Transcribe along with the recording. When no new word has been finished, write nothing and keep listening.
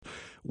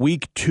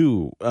Week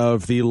 2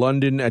 of the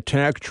London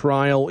attack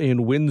trial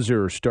in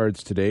Windsor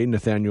starts today.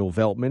 Nathaniel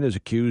Veltman is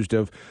accused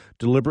of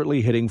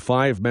deliberately hitting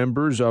 5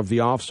 members of the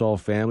Offsall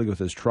family with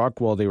his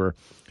truck while they were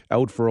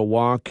out for a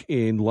walk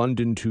in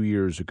London 2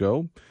 years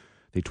ago.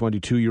 The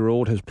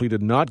 22-year-old has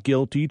pleaded not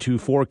guilty to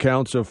 4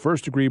 counts of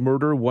first-degree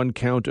murder, 1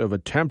 count of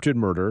attempted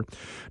murder.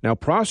 Now,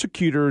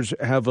 prosecutors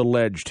have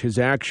alleged his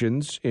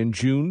actions in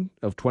June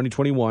of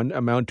 2021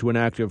 amount to an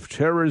act of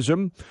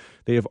terrorism.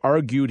 They have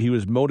argued he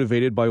was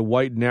motivated by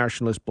white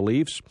nationalist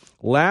beliefs.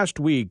 Last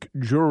week,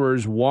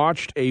 jurors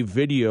watched a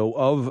video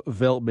of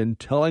Veltman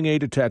telling a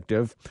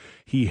detective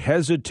he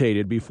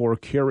hesitated before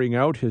carrying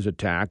out his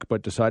attack,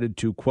 but decided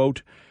to,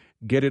 quote,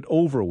 get it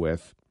over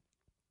with,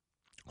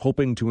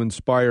 hoping to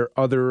inspire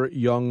other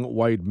young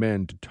white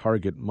men to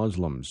target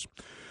Muslims.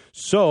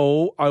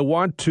 So I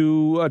want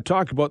to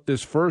talk about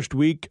this first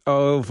week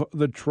of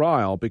the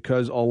trial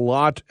because a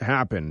lot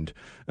happened.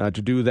 To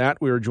do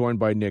that, we are joined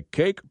by Nick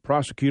Cake,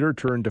 prosecutor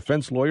turned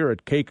defense lawyer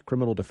at Cake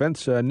Criminal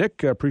Defense.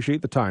 Nick,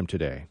 appreciate the time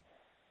today.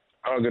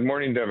 Oh, good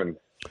morning, Devin.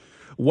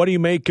 What do you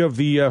make of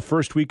the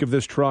first week of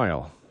this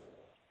trial?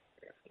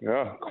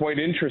 Quite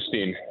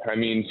interesting. I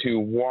mean, to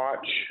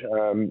watch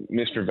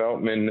Mr.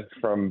 Veltman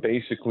from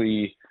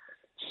basically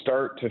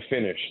start to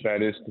finish,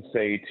 that is to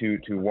say,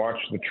 to watch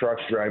the truck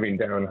driving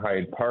down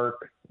Hyde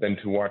Park, then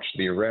to watch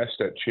the arrest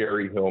at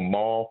Cherry Hill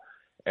Mall,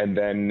 and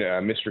then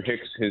Mr.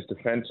 Hicks, his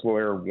defense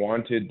lawyer,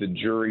 wanted the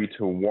jury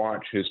to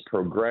watch his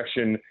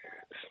progression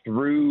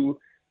through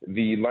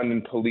the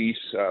London police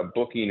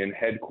booking and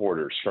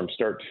headquarters from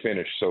start to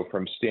finish. So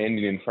from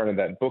standing in front of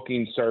that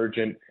booking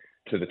sergeant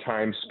to the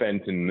time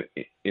spent in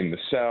the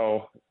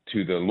cell,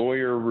 to the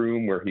lawyer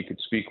room where he could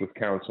speak with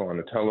counsel on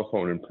a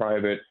telephone in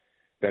private,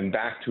 then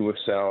back to a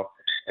cell,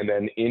 and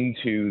then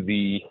into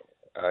the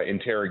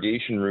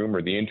interrogation room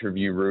or the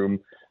interview room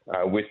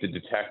with the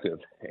detective.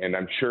 And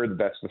I'm sure that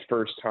that's the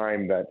first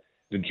time that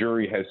the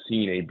jury has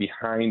seen a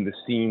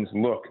behind-the-scenes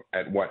look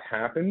at what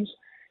happens.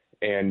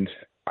 And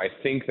I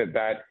think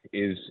that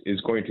is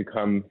going to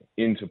come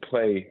into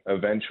play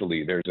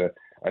eventually. There's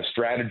a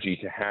strategy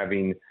to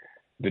having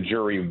the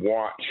jury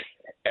watch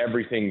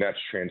everything that's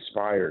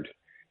transpired.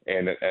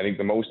 And I think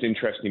the most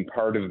interesting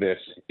part of this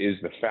is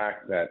the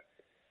fact that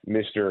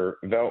Mr.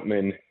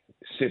 Veltman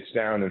sits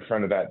down in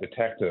front of that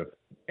detective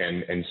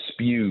and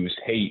spews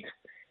hate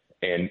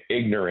and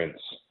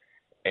ignorance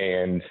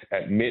and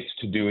admits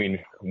to doing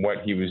what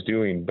he was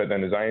doing. But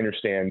then, as I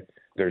understand,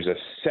 there's a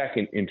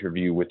second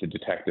interview with the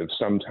detective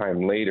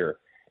sometime later,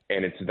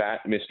 and it's that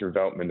Mr.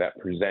 Veltman that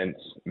presents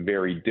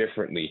very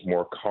differently,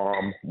 more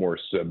calm, more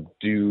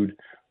subdued.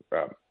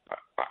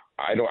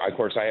 Of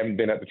course, I haven't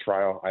been at the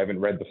trial. I haven't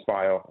read the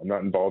file. I'm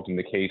not involved in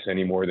the case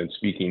any more than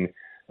speaking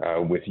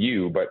with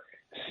you, but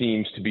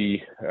seems to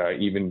be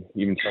even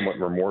somewhat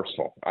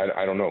remorseful.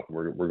 I don't know.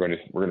 We're going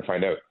to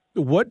find out.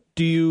 What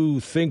do you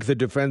think the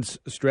defense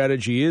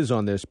strategy is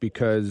on this?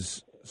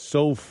 Because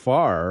so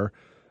far,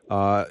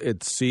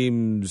 it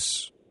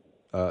seems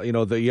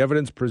the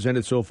evidence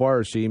presented so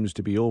far seems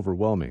to be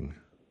overwhelming.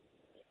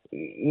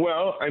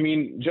 Well, I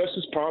mean,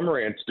 Justice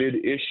Pomerantz did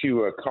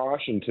issue a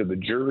caution to the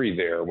jury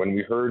there when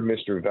we heard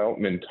Mr.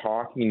 Veltman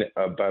talking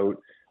about,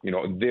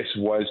 this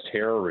was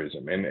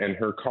terrorism. And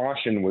her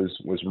caution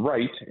was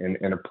right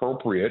and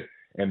appropriate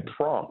and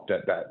prompt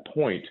at that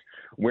point,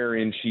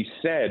 wherein she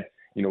said,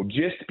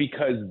 just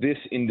because this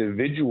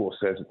individual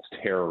says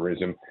it's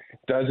terrorism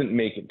doesn't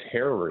make it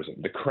terrorism.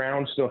 The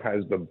Crown still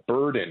has the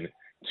burden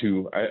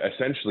to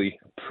essentially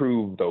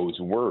prove those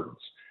words.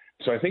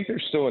 So I think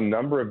there's still a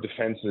number of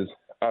defenses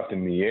up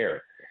in the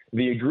air.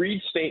 The agreed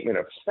statement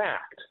of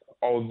fact,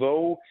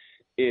 although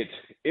it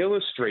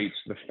illustrates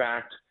the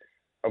fact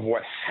of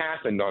what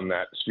happened on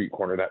that street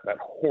corner, that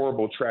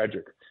horrible,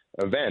 tragic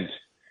event,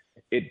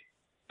 it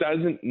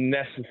doesn't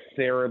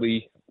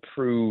necessarily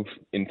prove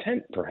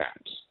intent,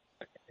 perhaps.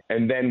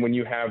 And then when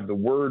you have the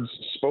words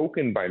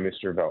spoken by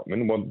Mr.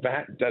 Veltman, well,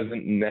 that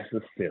doesn't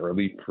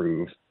necessarily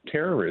prove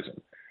terrorism.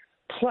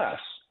 Plus,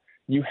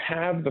 you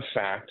have the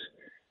fact,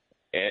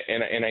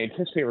 and I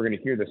anticipate we're going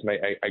to hear this, and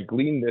I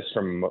gleaned this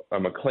from a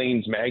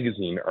Maclean's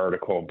magazine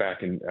article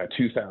back in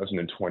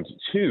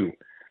 2022,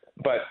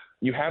 but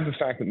you have the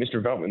fact that Mr.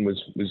 Veltman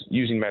was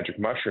using magic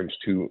mushrooms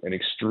to an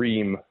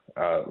extreme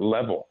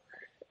level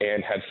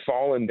and had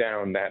fallen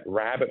down that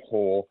rabbit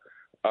hole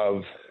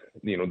of,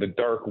 the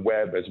dark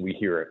web as we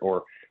hear it,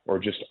 or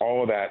just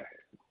all of that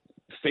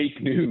fake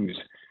news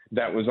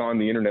that was on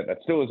the internet, that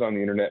still is on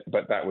the internet,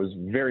 but that was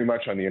very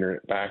much on the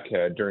internet back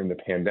during the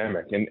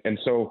pandemic. And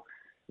so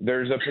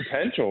there's a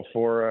potential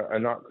for a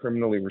not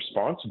criminally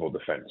responsible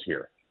defense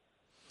here.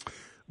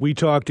 We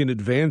talked in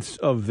advance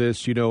of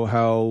this,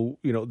 how,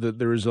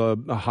 there's a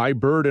high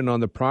burden on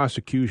the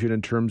prosecution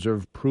in terms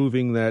of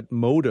proving that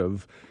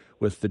motive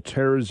with the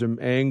terrorism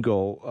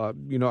angle.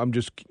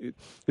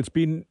 It's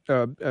been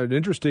an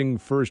interesting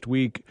first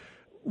week.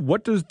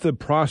 What does the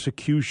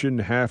prosecution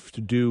have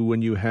to do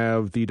when you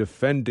have the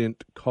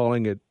defendant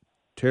calling it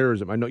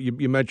terrorism? I know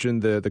you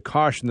mentioned the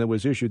caution that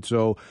was issued.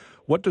 So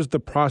what does the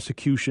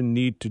prosecution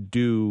need to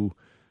do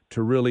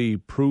to really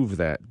prove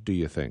that, do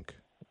you think?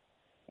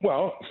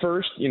 Well,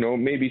 first,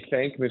 maybe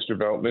thank Mr.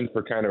 Veltman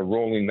for kind of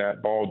rolling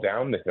that ball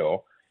down the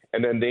hill,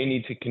 and then they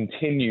need to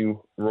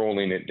continue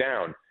rolling it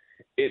down.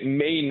 It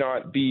may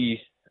not be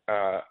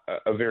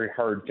a very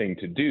hard thing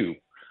to do.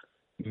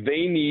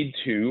 They need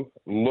to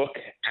look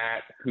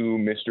at who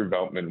Mr.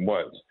 Veltman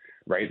was,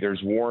 right?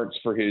 There's warrants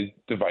for his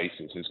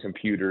devices, his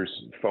computers,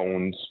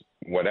 phones,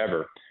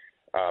 whatever.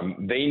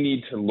 They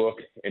need to look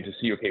and to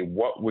see, okay,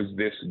 what was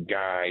this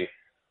guy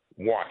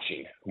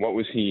watching? What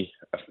was he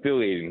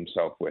affiliating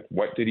himself with?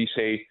 What did he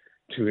say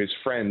to his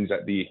friends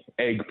at the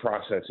egg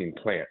processing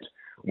plant?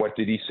 What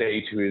did he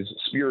say to his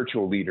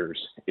spiritual leaders,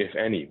 if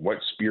any? What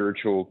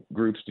spiritual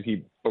groups did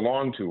he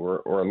belong to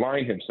or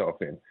align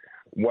himself in?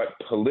 What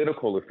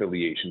political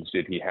affiliations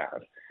did he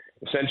have?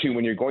 Essentially,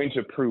 when you're going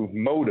to prove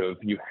motive,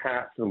 you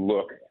have to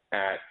look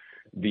at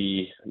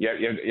you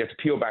have to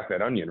peel back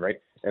that onion, right?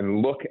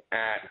 And look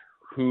at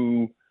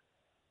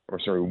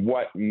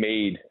what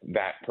made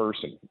that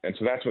person. And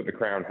so that's what the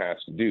Crown has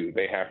to do.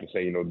 They have to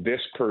say,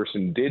 this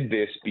person did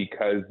this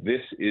because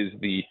this is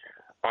the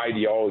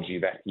ideology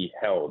that he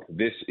held.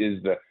 This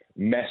is the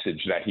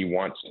message that he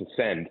wants to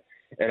send.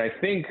 And I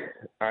think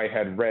I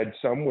had read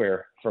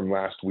somewhere from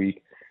last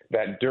week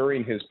that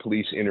during his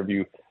police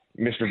interview,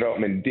 Mr.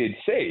 Veltman did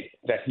say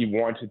that he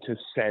wanted to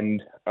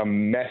send a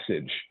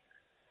message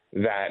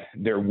that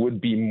there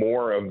would be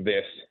more of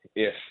this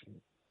if,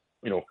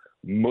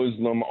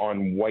 Muslim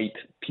on white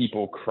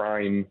people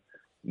crime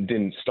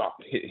didn't stop.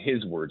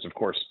 His words, of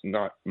course,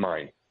 not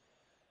mine.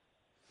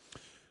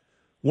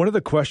 One of the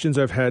questions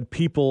I've had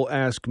people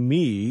ask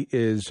me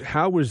is,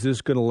 how is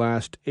this going to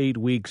last 8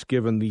 weeks,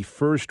 given the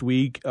first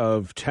week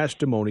of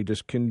testimony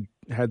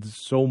had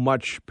so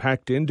much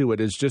packed into it?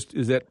 Is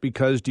that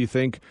because, do you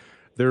think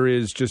there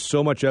is just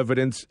so much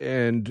evidence,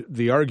 and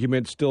the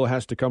argument still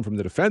has to come from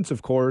the defense,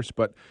 of course,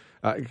 but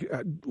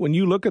when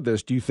you look at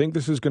this, do you think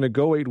this is going to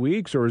go 8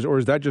 weeks, or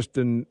is that just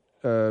an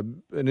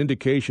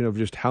indication of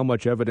just how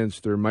much evidence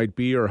there might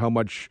be, or how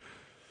much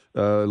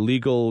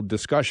legal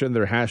discussion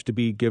there has to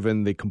be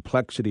given the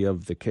complexity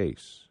of the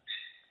case?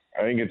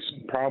 I think it's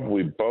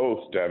probably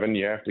both, Devin.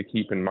 You have to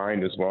keep in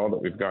mind as well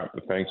that we've got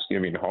the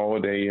Thanksgiving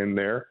holiday in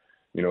there.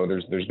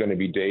 There's going to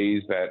be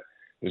days that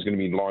there's going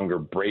to be longer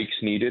breaks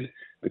needed.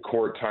 The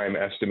court time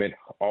estimate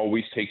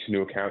always takes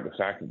into account the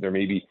fact that there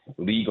may be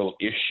legal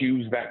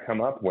issues that come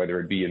up, whether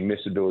it be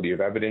admissibility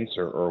of evidence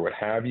or what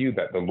have you,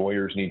 that the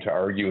lawyers need to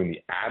argue in the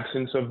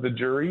absence of the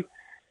jury.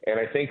 And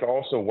I think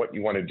also what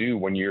you want to do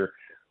when you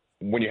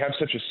have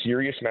such a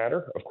serious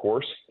matter, of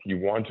course, you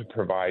want to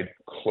provide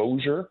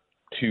closure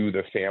to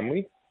the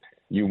family.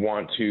 You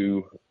want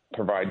to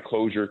provide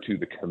closure to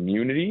the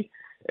community.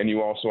 And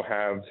you also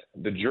have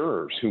the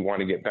jurors who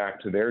want to get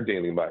back to their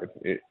daily life.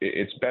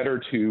 It's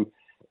better to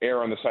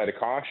err on the side of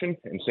caution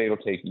and say it'll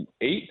take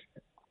 8,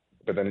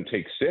 but then it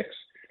takes 6,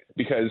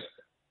 because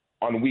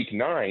on week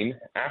 9,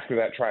 after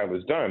that trial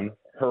is done,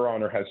 Her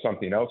Honor has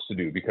something else to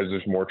do because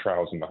there's more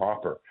trials in the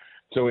hopper.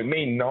 So it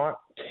may not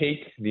take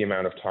the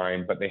amount of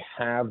time, but they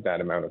have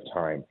that amount of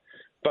time.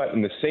 But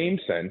in the same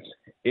sense,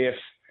 if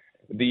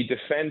the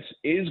defense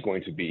is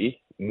going to be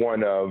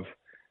one of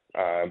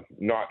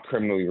not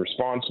criminally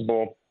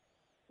responsible,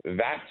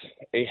 that's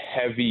a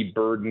heavy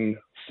burden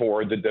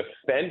for the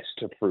defense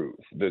to prove.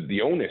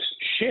 The onus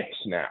shifts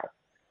now.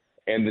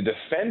 And the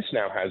defense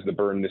now has the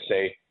burden to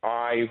say,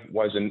 I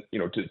wasn't,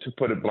 to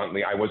put it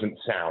bluntly, I wasn't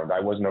sound.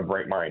 I wasn't of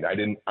right mind. I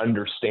didn't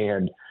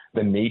understand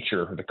the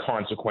nature, the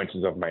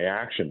consequences of my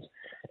actions.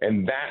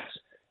 And that's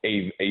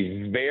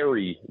a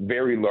very,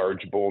 very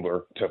large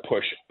boulder to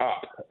push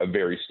up a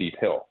very steep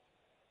hill.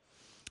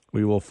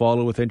 We will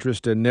follow with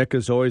interest. And Nick,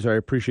 as always, I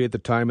appreciate the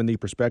time and the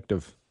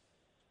perspective.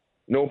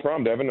 No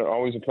problem, Devin.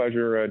 Always a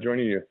pleasure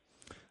joining you.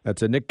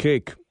 That's a Nick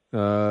Cake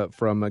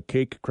from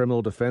Cake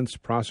Criminal Defense,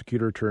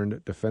 prosecutor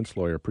turned defense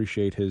lawyer.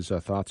 Appreciate his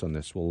thoughts on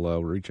this.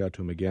 We'll reach out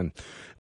to him again.